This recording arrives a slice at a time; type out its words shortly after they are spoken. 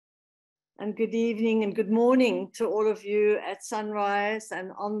And good evening and good morning to all of you at Sunrise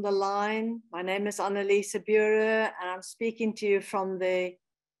and on the line. My name is Anne-Lise Bure, and I'm speaking to you from the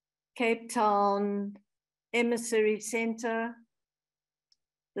Cape Town Emissary Center.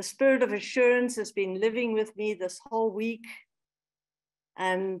 The spirit of assurance has been living with me this whole week.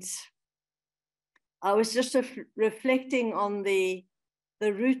 And I was just reflecting on the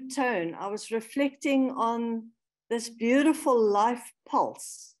root tone. I was reflecting on this beautiful life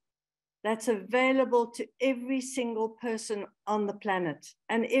pulse that's available to every single person on the planet,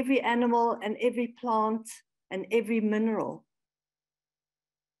 and every animal and every plant and every mineral.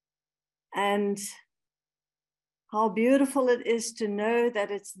 And how beautiful it is to know that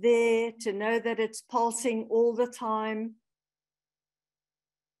it's there, to know that it's pulsing all the time.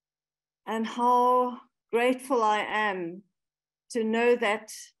 And how grateful I am to know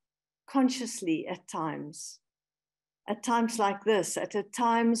that consciously at times like this, at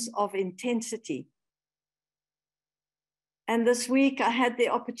times of intensity. And this week I had the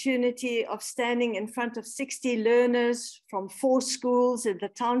opportunity of standing in front of 60 learners from 4 schools in the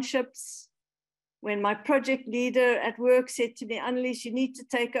townships, when my project leader at work said to me, "Anne-Lise, you need to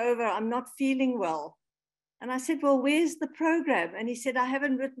take over. I'm not feeling well." And I said, "Well, where's the program?" And he said, "I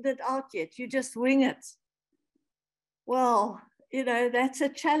haven't written it out yet. You just wing it." Well, you know, that's a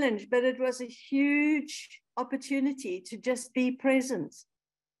challenge, but it was a huge opportunity to just be present,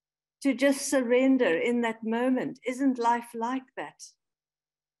 to just surrender in that moment. Isn't life like that?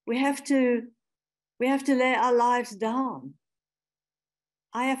 We have to lay our lives down.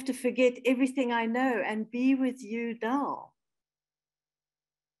 I have to forget everything I know and be with you now.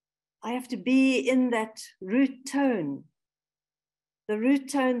 I have to be in that root tone, the root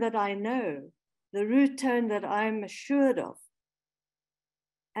tone that I know, the root tone that I'm assured of.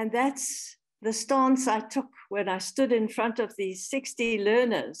 And that's the stance I took when I stood in front of these 60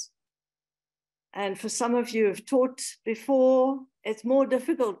 learners. And for some of you who have taught before, it's more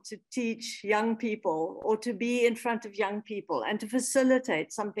difficult to teach young people or to be in front of young people and to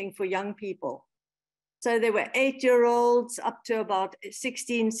facilitate something for young people. So there were 8-year-olds up to about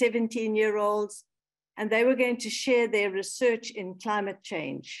 16, 17-year-olds, and they were going to share their research in climate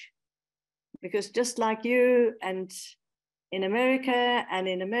change. Because just like you and in America and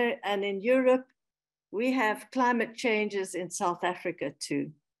in Europe, we have climate changes in South Africa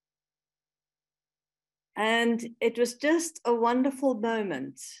too. And it was just a wonderful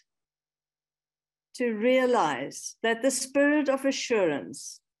moment to realize that the spirit of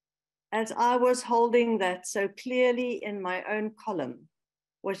assurance, as I was holding that so clearly in my own column,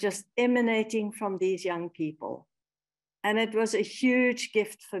 was just emanating from these young people. And it was a huge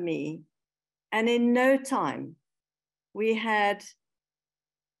gift for me. And in no time, we had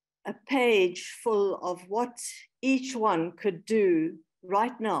a page full of what each one could do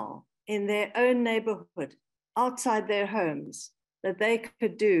right now in their own neighborhood, outside their homes, that they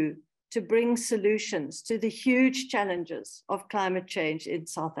could do to bring solutions to the huge challenges of climate change in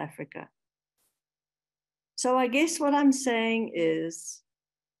South Africa. So I guess what I'm saying is,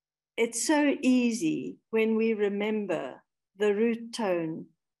 it's so easy when we remember the root tone.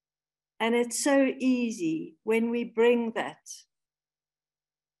 And it's so easy when we bring that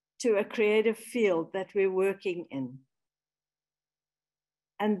to a creative field that we're working in.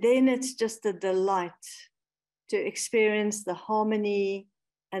 And then it's just a delight to experience the harmony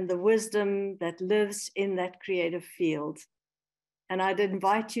and the wisdom that lives in that creative field. And I'd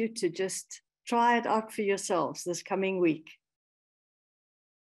invite you to just try it out for yourselves this coming week.